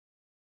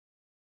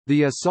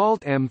The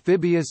Assault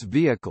Amphibious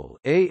Vehicle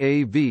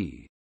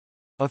 (AAV),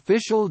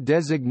 official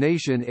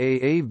designation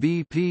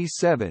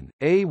AAVP-7,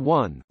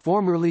 A1,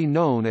 formerly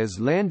known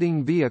as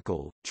Landing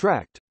Vehicle,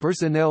 Tracked,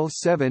 Personnel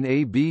 7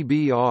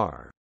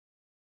 ABBR.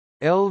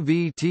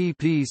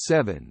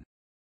 LVTP-7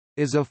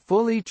 is a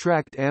fully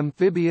tracked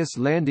amphibious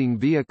landing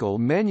vehicle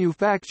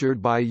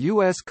manufactured by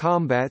U.S.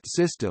 Combat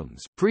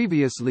Systems,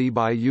 previously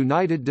by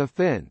United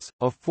Defense,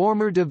 a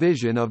former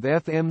division of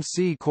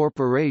FMC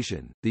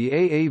Corporation. The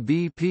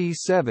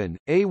AAVP-7,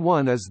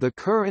 A1 is the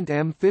current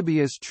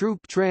amphibious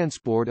troop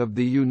transport of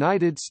the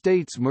United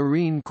States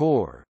Marine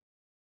Corps.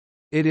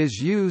 It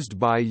is used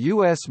by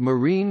U.S.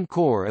 Marine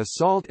Corps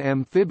assault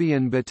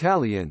amphibian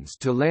battalions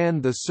to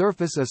land the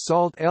surface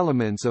assault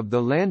elements of the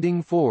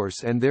landing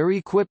force and their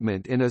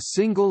equipment in a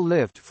single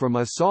lift from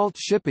assault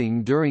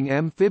shipping during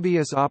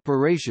amphibious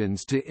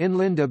operations to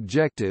inland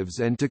objectives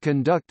and to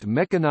conduct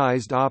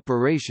mechanized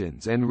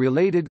operations and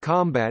related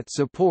combat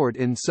support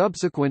in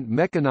subsequent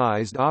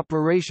mechanized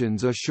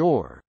operations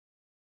ashore.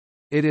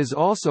 It is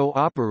also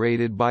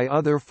operated by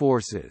other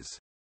forces.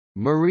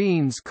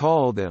 Marines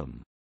call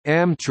them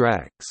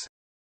Amtraks,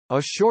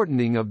 a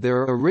shortening of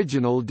their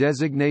original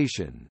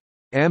designation,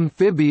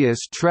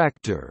 amphibious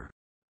tractor.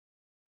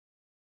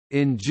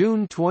 In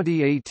June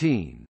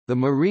 2018, the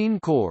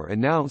Marine Corps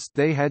announced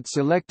they had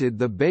selected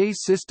the BAE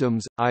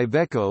Systems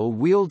Iveco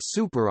wheeled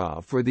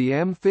Supera for the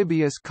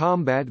Amphibious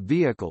Combat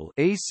Vehicle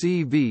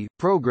 (ACV)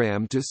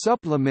 program to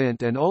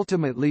supplement and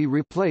ultimately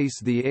replace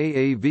the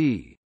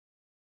AAV.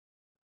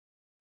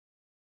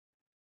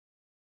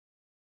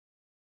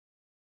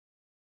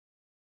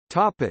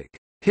 Topic: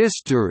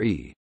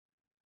 History.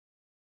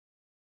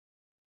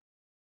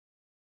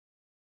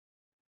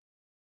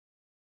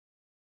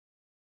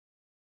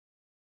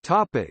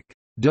 Topic: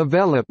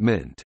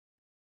 Development.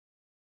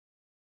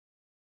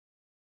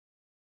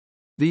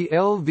 The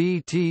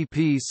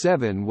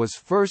LVTP-7 was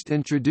first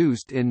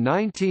introduced in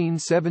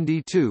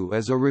 1972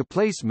 as a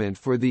replacement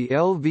for the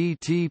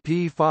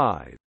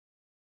LVTP-5.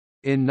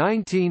 In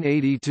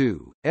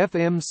 1982,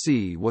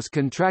 FMC was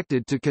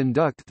contracted to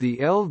conduct the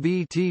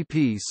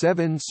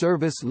LVTP-7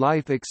 Service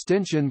Life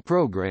Extension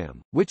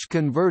Program, which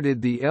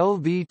converted the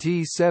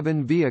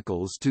LVT-7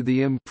 vehicles to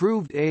the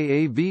improved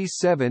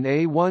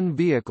AAV-7A1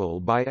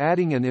 vehicle by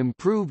adding an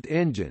improved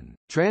engine,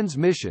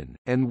 transmission,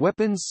 and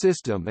weapons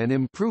system and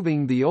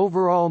improving the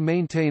overall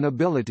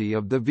maintainability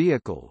of the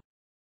vehicle.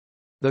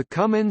 The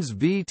Cummins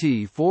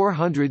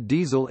VT400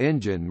 diesel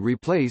engine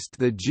replaced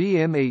the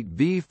GM8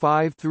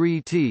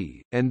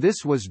 V53T, and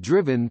this was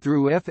driven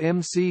through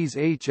FMC's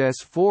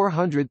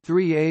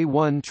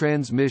HS403A1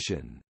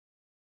 transmission.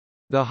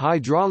 The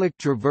hydraulic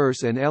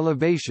traverse and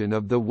elevation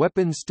of the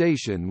weapon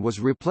station was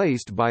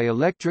replaced by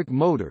electric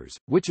motors,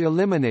 which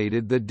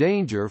eliminated the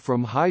danger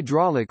from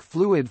hydraulic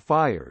fluid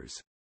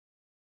fires.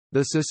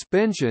 The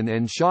suspension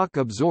and shock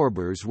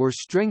absorbers were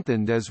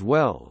strengthened as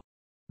well.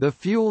 The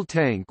fuel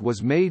tank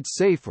was made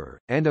safer,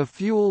 and a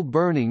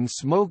fuel-burning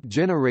smoke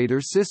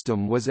generator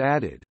system was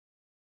added.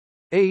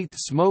 8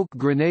 smoke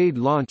grenade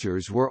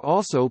launchers were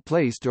also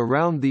placed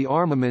around the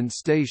armament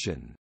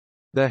station.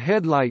 The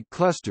headlight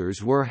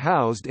clusters were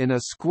housed in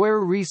a square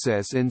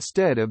recess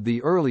instead of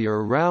the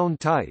earlier round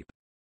type.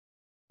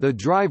 The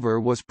driver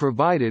was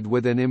provided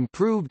with an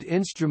improved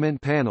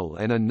instrument panel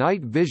and a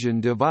night vision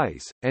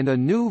device, and a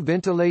new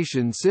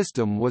ventilation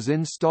system was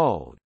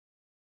installed.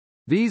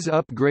 These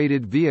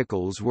upgraded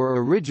vehicles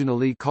were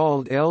originally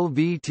called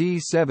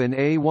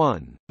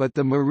LVT-7A1, but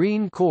the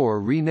Marine Corps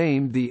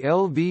renamed the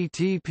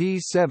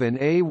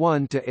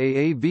LVTP-7A1 to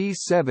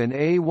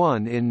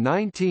AAV-7A1 in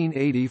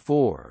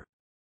 1984.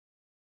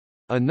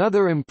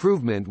 Another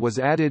improvement was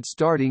added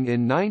starting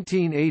in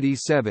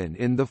 1987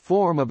 in the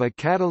form of a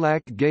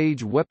Cadillac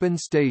Gauge Weapon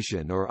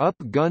Station or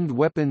Up-Gunned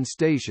Weapon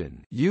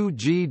Station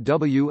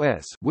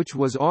 (UGWS), which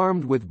was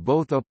armed with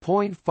both a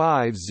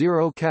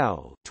 .50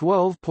 cal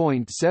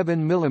 (12.7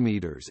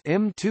 mm)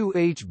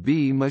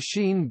 M2HB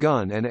machine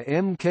gun and a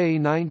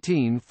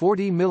Mk19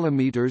 40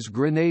 mm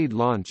grenade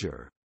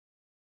launcher.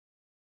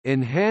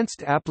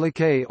 Enhanced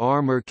Appliqué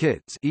Armor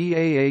Kits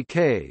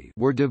 (EAAK)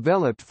 were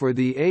developed for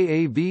the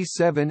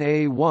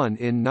AAV-7A1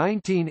 in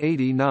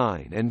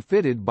 1989 and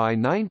fitted by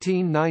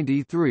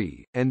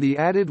 1993, and the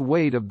added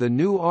weight of the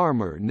new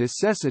armor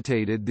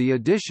necessitated the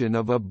addition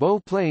of a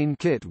bowplane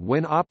kit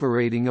when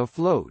operating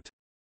afloat.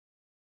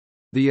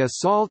 The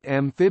Assault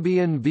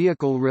Amphibian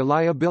Vehicle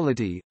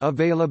Reliability,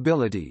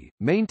 Availability,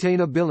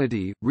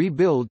 Maintainability,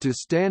 Rebuild to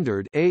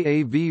Standard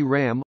AAV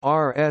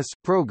RAM-RS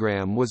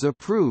program was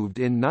approved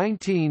in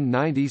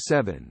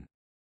 1997.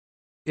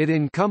 It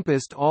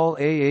encompassed all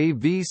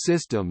AAV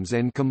systems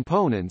and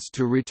components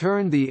to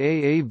return the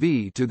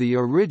AAV to the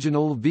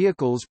original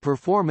vehicle's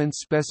performance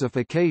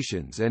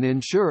specifications and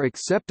ensure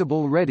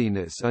acceptable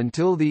readiness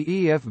until the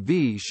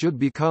EFV should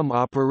become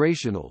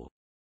operational.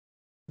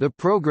 The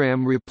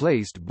program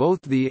replaced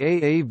both the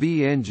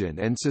AAV engine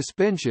and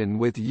suspension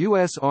with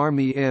U.S.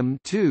 Army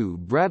M2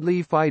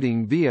 Bradley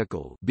Fighting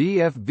Vehicle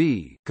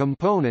 (BFV)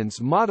 components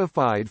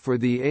modified for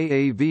the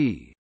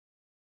AAV.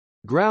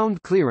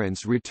 Ground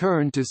clearance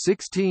returned to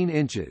 16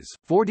 inches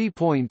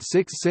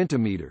 (40.6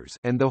 centimeters),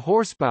 and the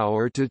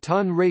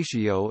horsepower-to-ton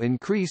ratio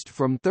increased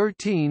from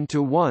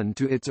 13:1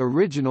 to its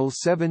original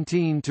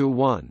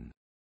 17:1.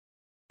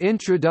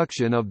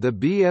 Introduction of the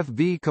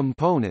BFV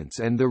components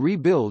and the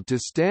rebuild to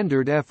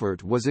standard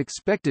effort was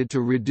expected to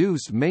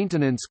reduce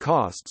maintenance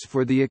costs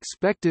for the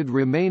expected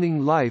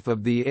remaining life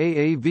of the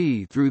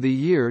AAV through the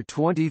year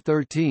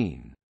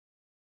 2013.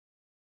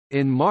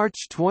 In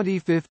March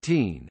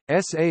 2015,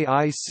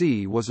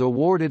 SAIC was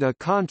awarded a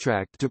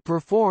contract to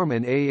perform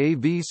an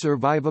AAV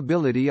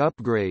survivability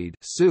upgrade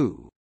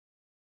 (SU).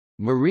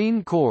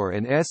 Marine Corps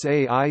and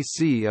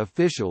SAIC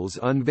officials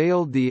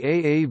unveiled the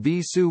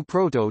AAV-SU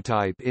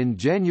prototype in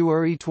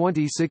January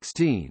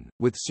 2016,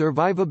 with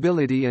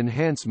survivability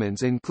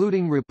enhancements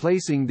including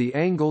replacing the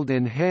angled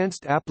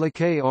enhanced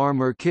appliqué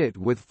armor kit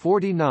with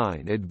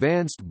 49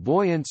 advanced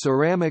buoyant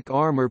ceramic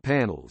armor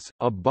panels,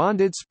 a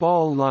bonded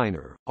spall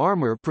liner,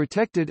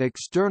 armor-protected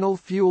external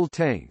fuel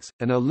tanks,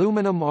 an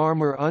aluminum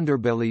armor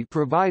underbelly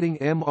providing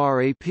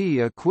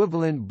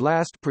MRAP-equivalent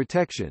blast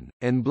protection,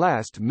 and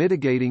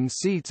blast-mitigating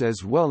seats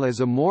as well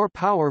as a more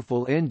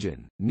powerful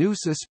engine, new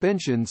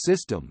suspension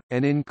system,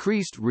 and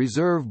increased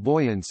reserve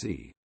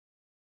buoyancy.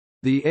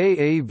 The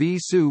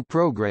AAV-SU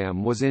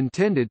program was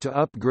intended to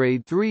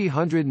upgrade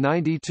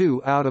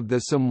 392 out of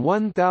the some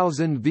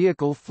 1,000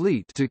 vehicle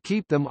fleet to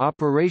keep them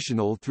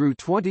operational through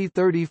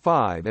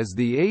 2035 as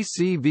the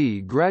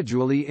ACV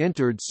gradually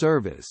entered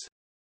service.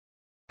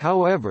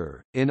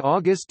 However, in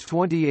August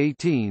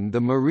 2018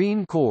 the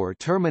Marine Corps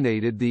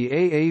terminated the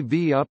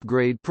AAV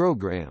upgrade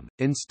program,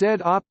 instead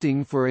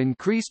opting for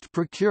increased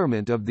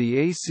procurement of the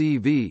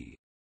ACV.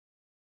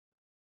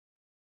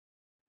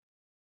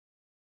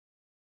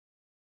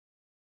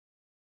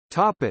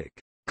 Topic: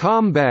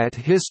 Combat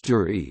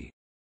history.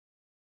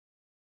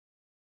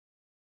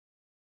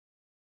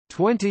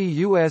 20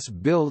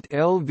 U.S.-built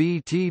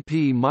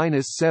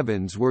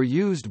LVTP-7s were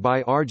used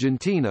by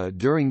Argentina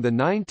during the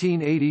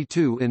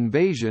 1982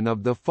 invasion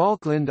of the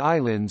Falkland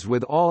Islands,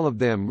 with all of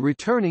them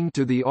returning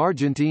to the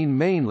Argentine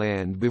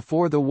mainland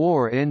before the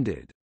war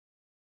ended.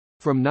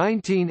 From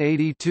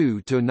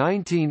 1982 to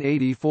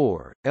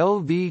 1984,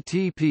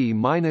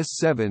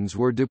 LVTP-7s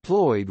were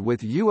deployed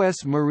with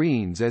U.S.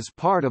 Marines as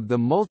part of the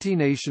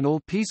multinational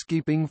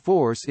peacekeeping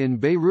force in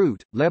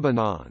Beirut,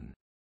 Lebanon.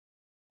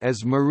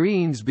 As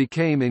Marines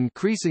became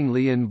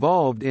increasingly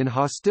involved in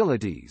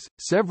hostilities,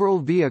 several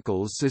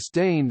vehicles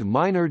sustained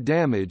minor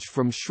damage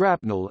from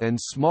shrapnel and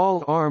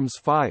small arms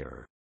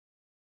fire.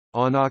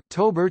 On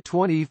October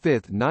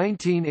 25,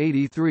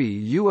 1983,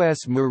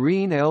 U.S.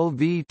 Marine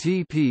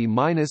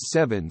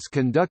LVTP-7s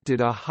conducted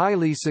a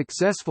highly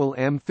successful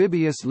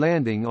amphibious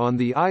landing on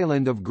the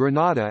island of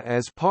Grenada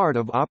as part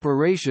of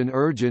Operation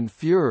Urgent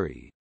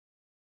Fury.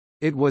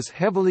 It was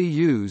heavily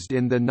used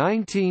in the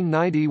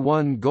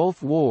 1991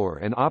 Gulf War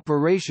and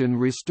Operation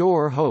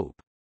Restore Hope.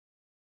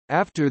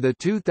 After the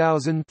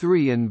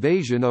 2003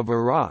 invasion of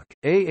Iraq,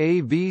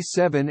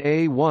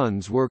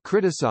 AAV-7A1s were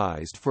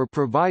criticized for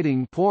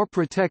providing poor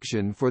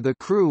protection for the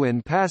crew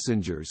and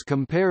passengers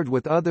compared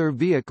with other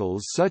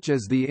vehicles such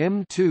as the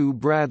M2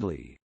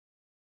 Bradley.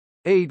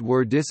 8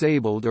 were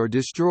disabled or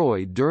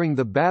destroyed during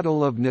the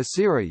Battle of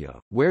Nasiriyah,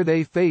 where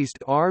they faced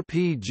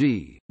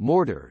RPG,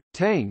 mortar,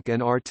 tank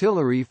and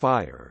artillery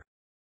fire.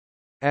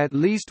 At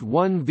least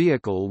one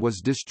vehicle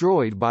was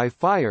destroyed by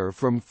fire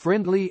from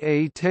friendly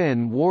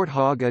A-10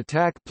 Warthog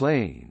attack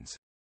planes.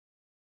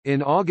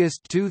 In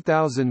August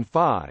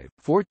 2005,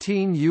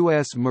 14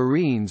 U.S.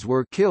 Marines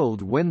were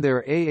killed when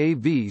their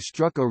AAV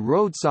struck a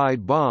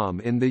roadside bomb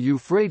in the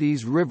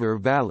Euphrates River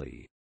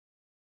Valley.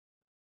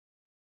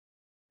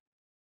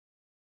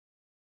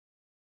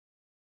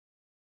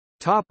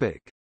 Topic: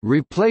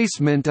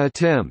 Replacement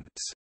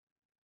attempts.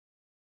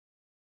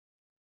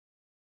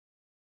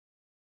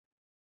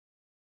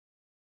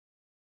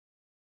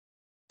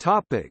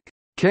 Topic: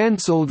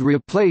 Cancelled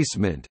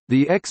replacement,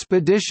 the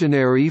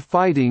Expeditionary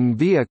Fighting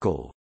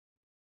Vehicle.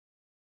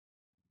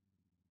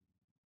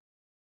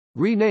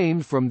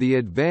 Renamed from the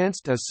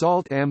Advanced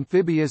Assault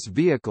Amphibious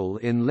Vehicle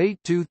in late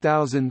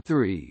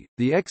 2003,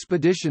 the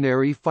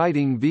Expeditionary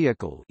Fighting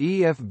Vehicle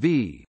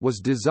 (EFV) was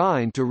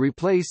designed to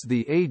replace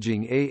the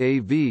aging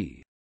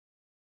AAV.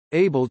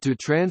 Able to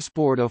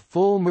transport a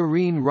full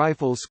Marine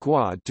rifle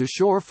squad to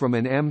shore from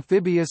an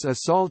amphibious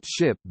assault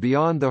ship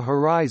beyond the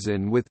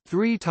horizon with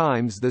 3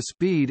 times the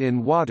speed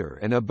in water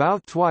and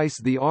about twice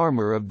the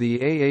armor of the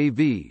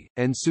AAV,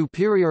 and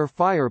superior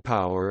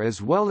firepower as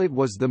well, it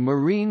was the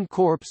Marine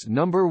Corps'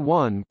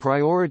 #1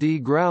 priority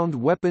ground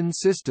weapon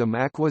system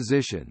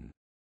acquisition.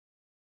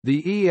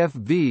 The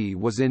EFV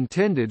was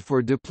intended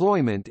for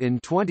deployment in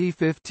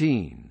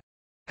 2015.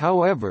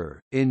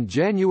 However, in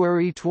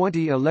January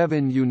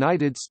 2011,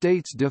 United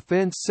States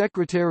Defense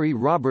Secretary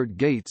Robert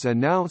Gates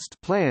announced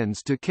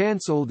plans to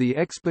cancel the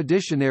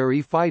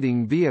Expeditionary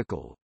Fighting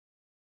Vehicle.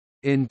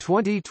 In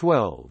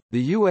 2012,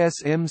 the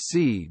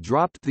USMC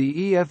dropped the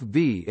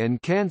EFV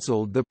and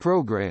cancelled the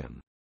program.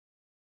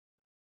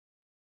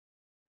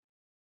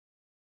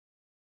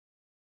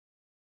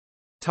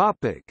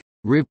 Topic: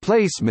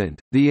 Replacement,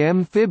 the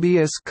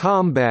Amphibious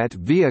Combat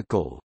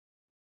Vehicle.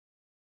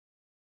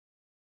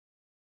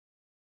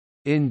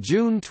 In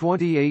June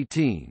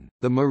 2018,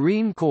 the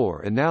Marine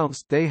Corps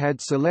announced they had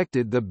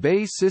selected the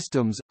BAE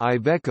Systems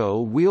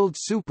Iveco wheeled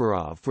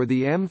Superov for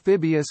the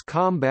Amphibious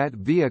Combat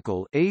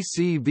Vehicle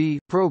 (ACV)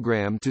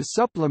 program to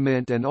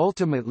supplement and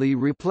ultimately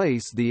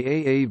replace the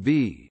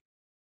AAV.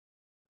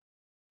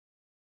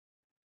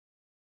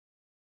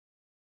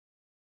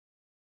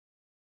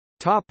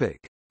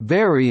 Topic: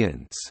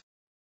 Variants.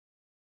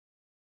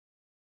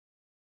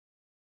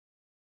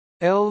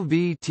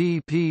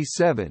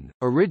 LVTP-7,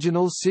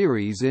 original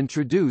series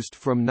introduced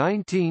from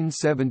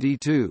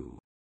 1972.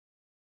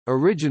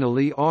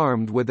 Originally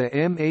armed with a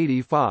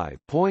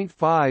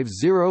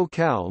M85.50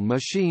 cal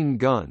machine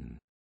gun.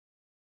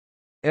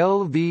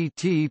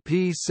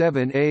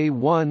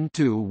 LVTP-7A1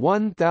 to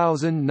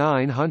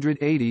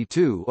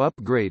 1982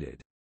 upgraded.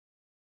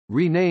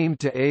 Renamed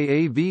to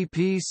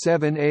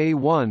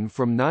AAVP-7A1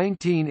 from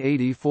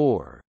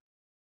 1984.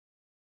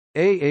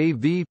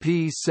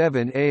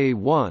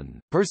 AAVP-7A1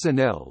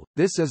 personnel.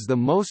 This is the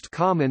most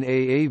common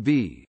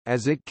AAV,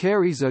 as it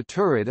carries a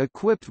turret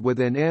equipped with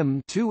an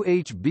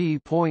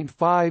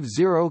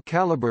M2HB.50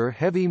 caliber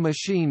heavy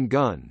machine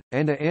gun,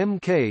 and a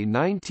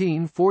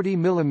Mk19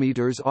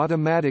 40mm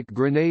automatic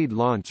grenade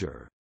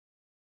launcher.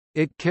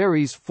 It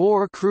carries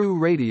 4 crew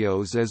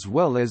radios as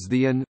well as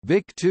the AN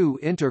VIC-2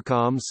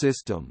 intercom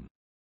system.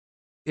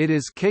 It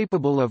is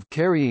capable of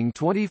carrying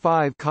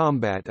 25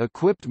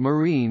 combat-equipped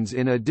Marines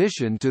in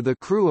addition to the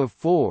crew of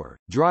 4,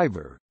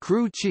 driver,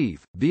 crew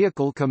chief,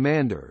 vehicle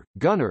commander,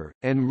 gunner,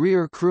 and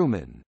rear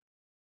crewman.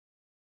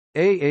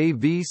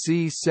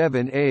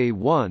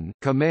 AAVC-7A1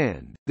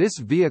 Command. This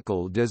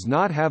vehicle does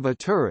not have a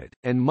turret,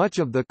 and much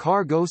of the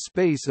cargo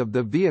space of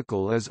the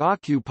vehicle is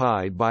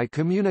occupied by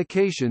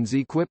communications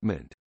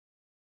equipment.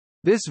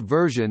 This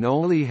version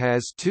only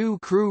has 2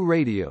 crew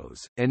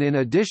radios, and in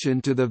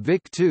addition to the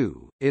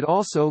VIC-2, it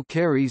also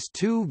carries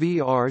 2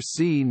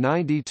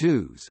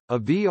 VRC-92s, a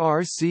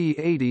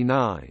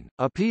VRC-89,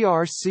 a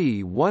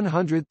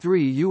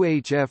PRC-103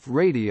 UHF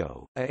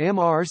radio, a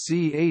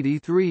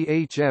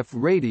MRC-83 HF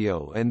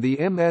radio and the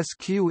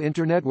MSQ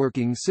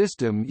internetworking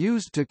system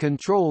used to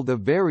control the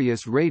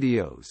various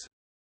radios.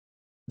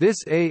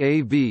 This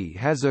AAV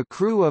has a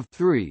crew of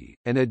 3,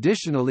 and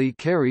additionally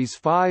carries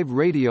 5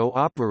 radio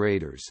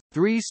operators,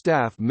 3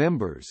 staff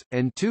members,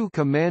 and 2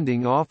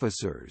 commanding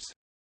officers.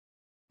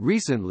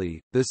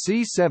 Recently, the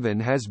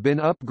C-7 has been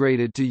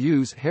upgraded to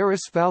use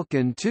Harris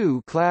Falcon II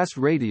class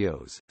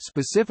radios,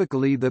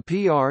 specifically the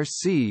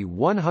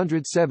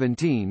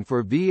PRC-117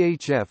 for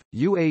VHF,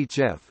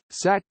 UHF,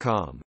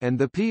 SATCOM, and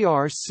the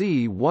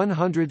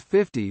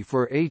PRC-150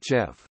 for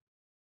HF.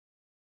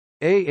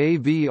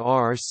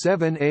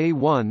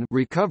 AAVR-7A1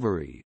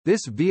 recovery.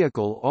 This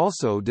vehicle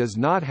also does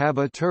not have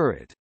a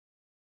turret.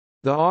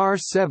 The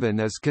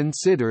R-7 is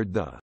considered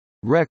the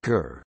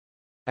wrecker,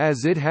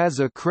 as it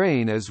has a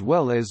crane as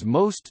well as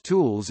most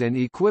tools and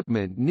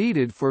equipment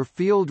needed for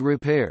field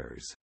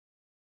repairs.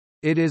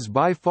 It is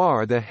by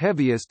far the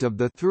heaviest of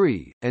the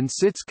 3, and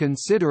sits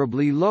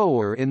considerably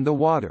lower in the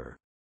water.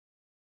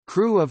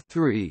 Crew of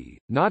 3,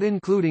 not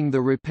including the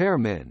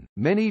repairmen.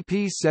 Many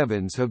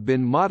P-7s have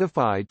been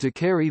modified to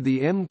carry the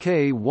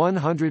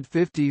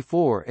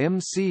Mk154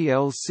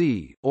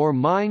 MCLC, or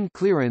Mine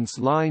Clearance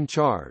Line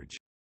Charge.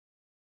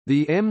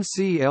 The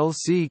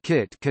MCLC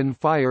kit can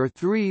fire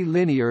 3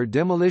 linear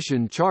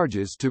demolition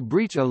charges to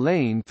breach a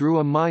lane through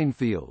a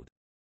minefield.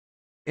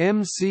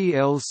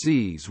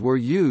 MCLCs were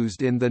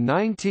used in the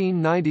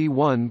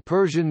 1991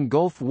 Persian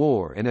Gulf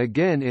War and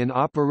again in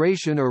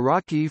Operation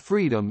Iraqi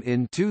Freedom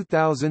in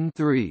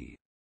 2003.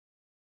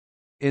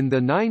 In the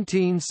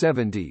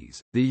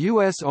 1970s, the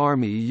U.S.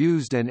 Army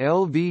used an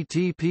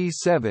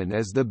LVTP-7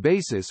 as the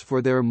basis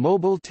for their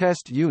Mobile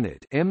Test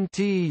Unit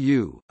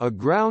 (MTU), a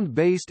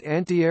ground-based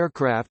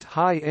anti-aircraft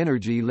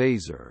high-energy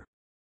laser.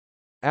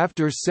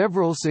 After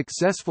several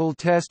successful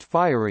test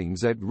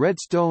firings at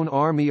Redstone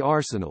Army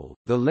Arsenal,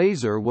 the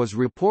laser was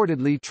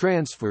reportedly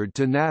transferred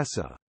to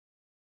NASA.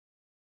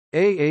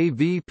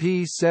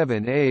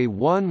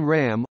 AAVP-7A1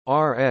 RAM,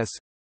 RS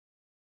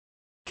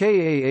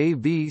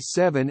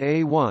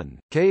KAAV-7A1,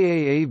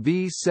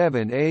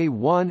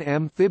 KAAV-7A1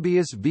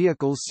 Amphibious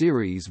Vehicle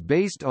series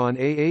based on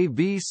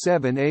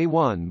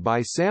AAV-7A1 by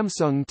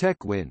Samsung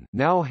Techwin,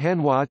 now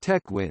Hanwha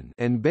Techwin,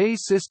 and BAE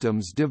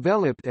Systems,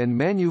 developed and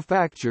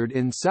manufactured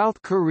in South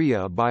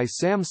Korea by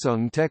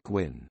Samsung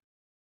Techwin.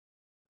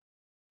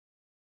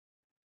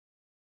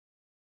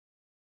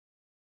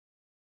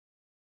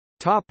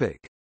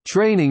 Topic: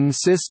 Training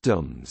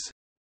systems.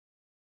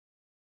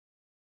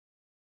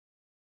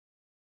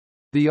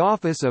 The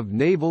Office of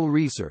Naval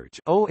Research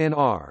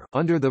 (ONR),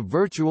 under the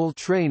Virtual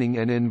Training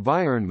and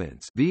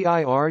Environments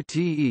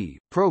 (VIRTE)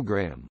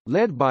 program,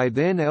 led by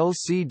then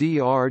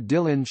LCDR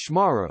Dylan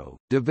Schmarro,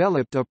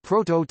 developed a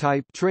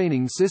prototype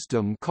training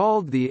system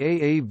called the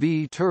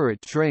AAV Turret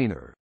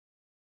Trainer.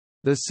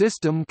 The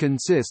system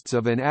consists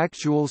of an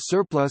actual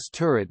surplus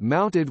turret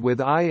mounted with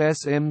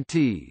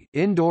ISMT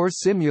indoor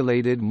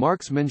simulated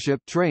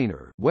marksmanship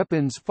trainer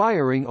weapons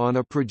firing on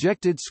a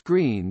projected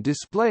screen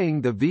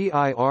displaying the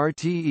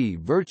VIRTE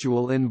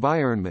virtual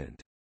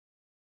environment.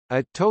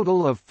 A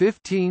total of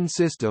 15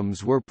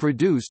 systems were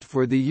produced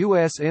for the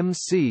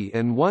USMC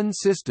and one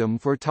system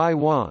for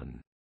Taiwan.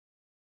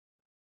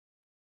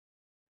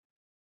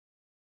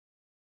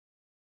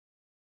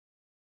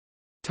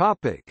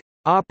 Topic: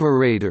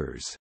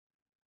 Operators.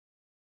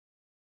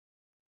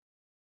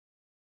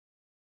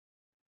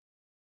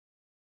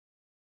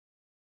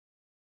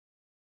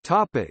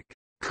 Topic: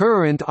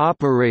 Current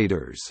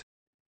operators.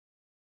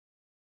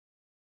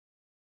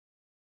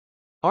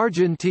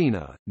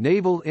 Argentina,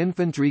 Naval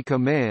Infantry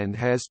Command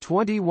has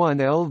 21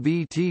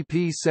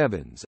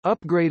 LVTP-7s,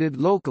 upgraded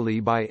locally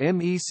by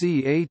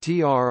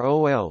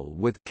MECATROL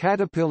with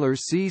Caterpillar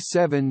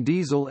C7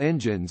 diesel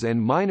engines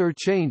and minor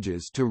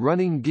changes to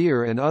running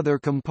gear and other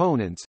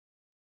components.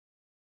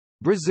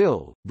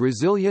 Brazil,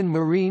 Brazilian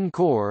Marine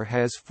Corps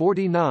has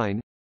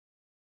 49.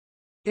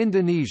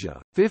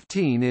 Indonesia,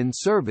 15 in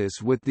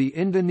service with the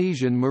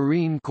Indonesian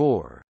Marine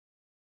Corps.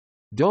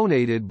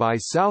 Donated by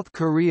South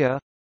Korea.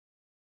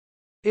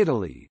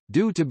 Italy,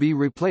 due to be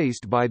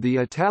replaced by the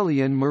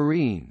Italian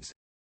Marines.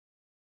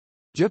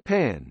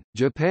 Japan,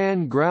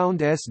 Japan Ground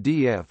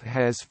SDF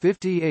has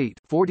 58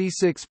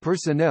 46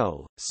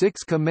 personnel,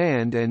 6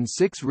 command and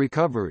 6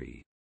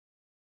 recovery.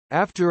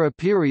 After a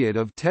period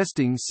of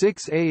testing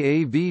 6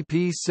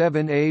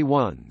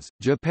 AAVP-7A1s,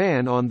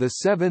 Japan on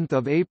 7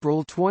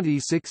 April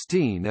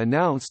 2016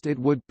 announced it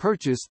would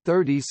purchase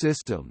 30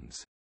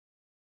 systems.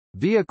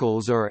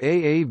 Vehicles are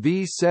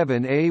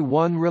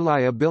AAV-7A1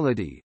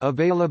 reliability,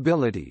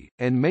 availability,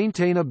 and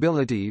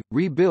maintainability,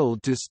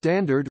 rebuild to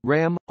standard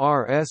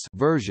RAM/RS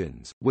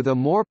versions, with a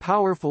more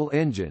powerful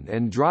engine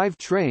and drive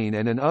train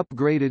and an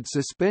upgraded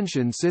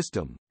suspension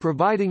system,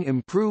 providing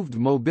improved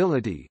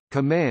mobility,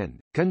 command,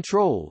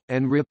 control,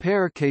 and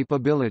repair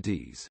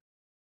capabilities.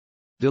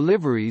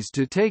 Deliveries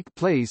to take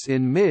place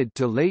in mid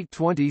to late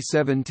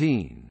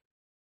 2017.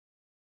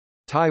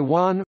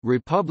 Taiwan,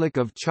 Republic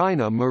of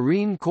China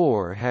Marine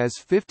Corps has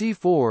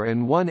 54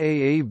 and 1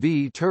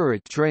 AAV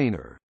turret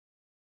trainer.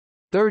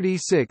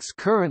 36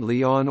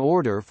 currently on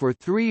order for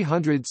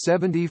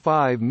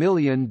 $375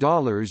 million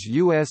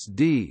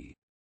USD.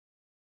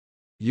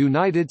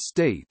 United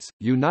States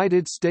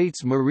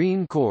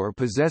Marine Corps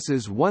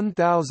possesses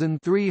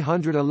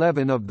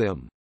 1,311 of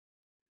them.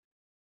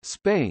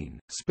 Spain,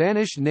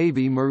 Spanish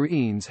Navy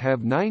Marines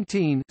have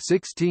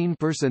 16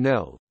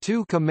 personnel,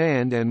 2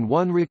 command and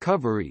 1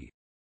 recovery.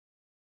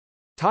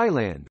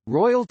 Thailand,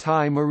 Royal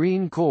Thai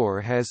Marine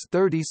Corps has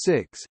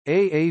 36,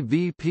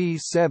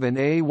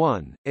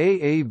 AAVP-7A1,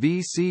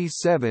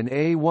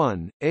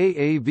 AAVC-7A1,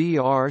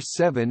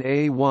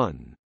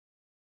 AAVR-7A1.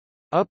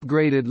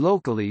 Upgraded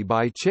locally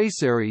by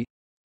Chasery.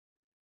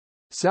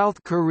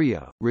 South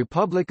Korea,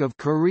 Republic of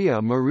Korea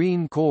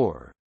Marine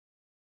Corps.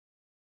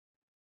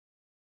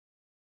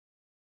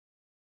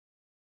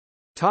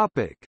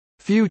 Topic: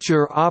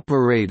 Future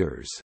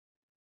operators.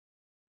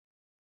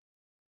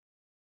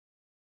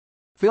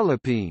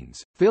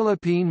 Philippines,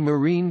 Philippine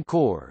Marine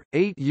Corps,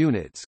 8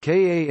 units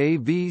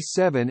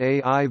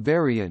KAAV-7AI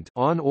variant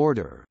on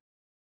order.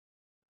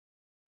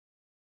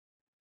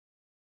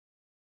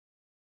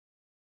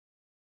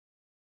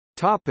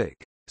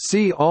 Topic: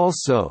 See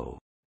also.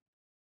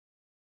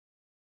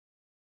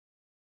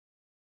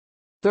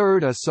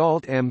 3rd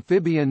Assault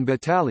Amphibian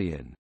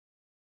Battalion.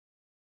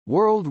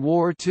 World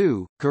War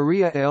II,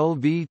 Korea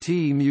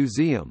LVT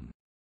Museum.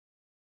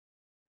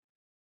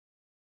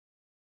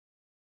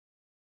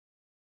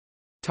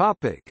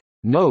 Topic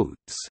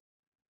Notes.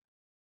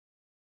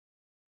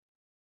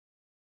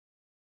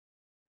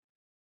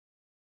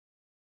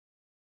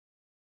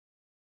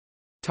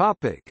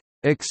 Topic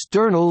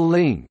External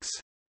links.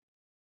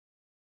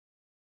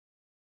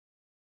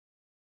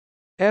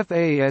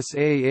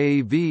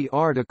 FASAAV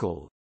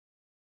article.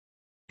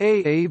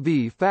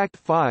 AAV fact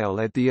file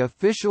at the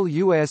official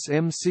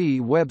USMC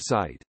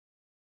website.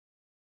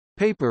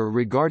 Paper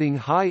regarding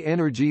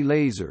high-energy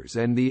lasers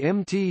and the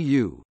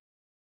MTU.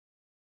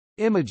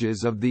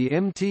 Images of the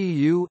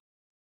MTU.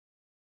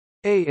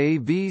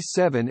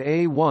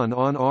 AAV-7A1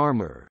 on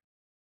armor.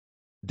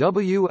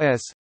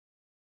 WS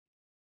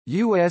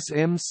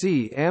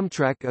USMC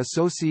Amtrak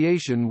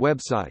Association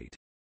website.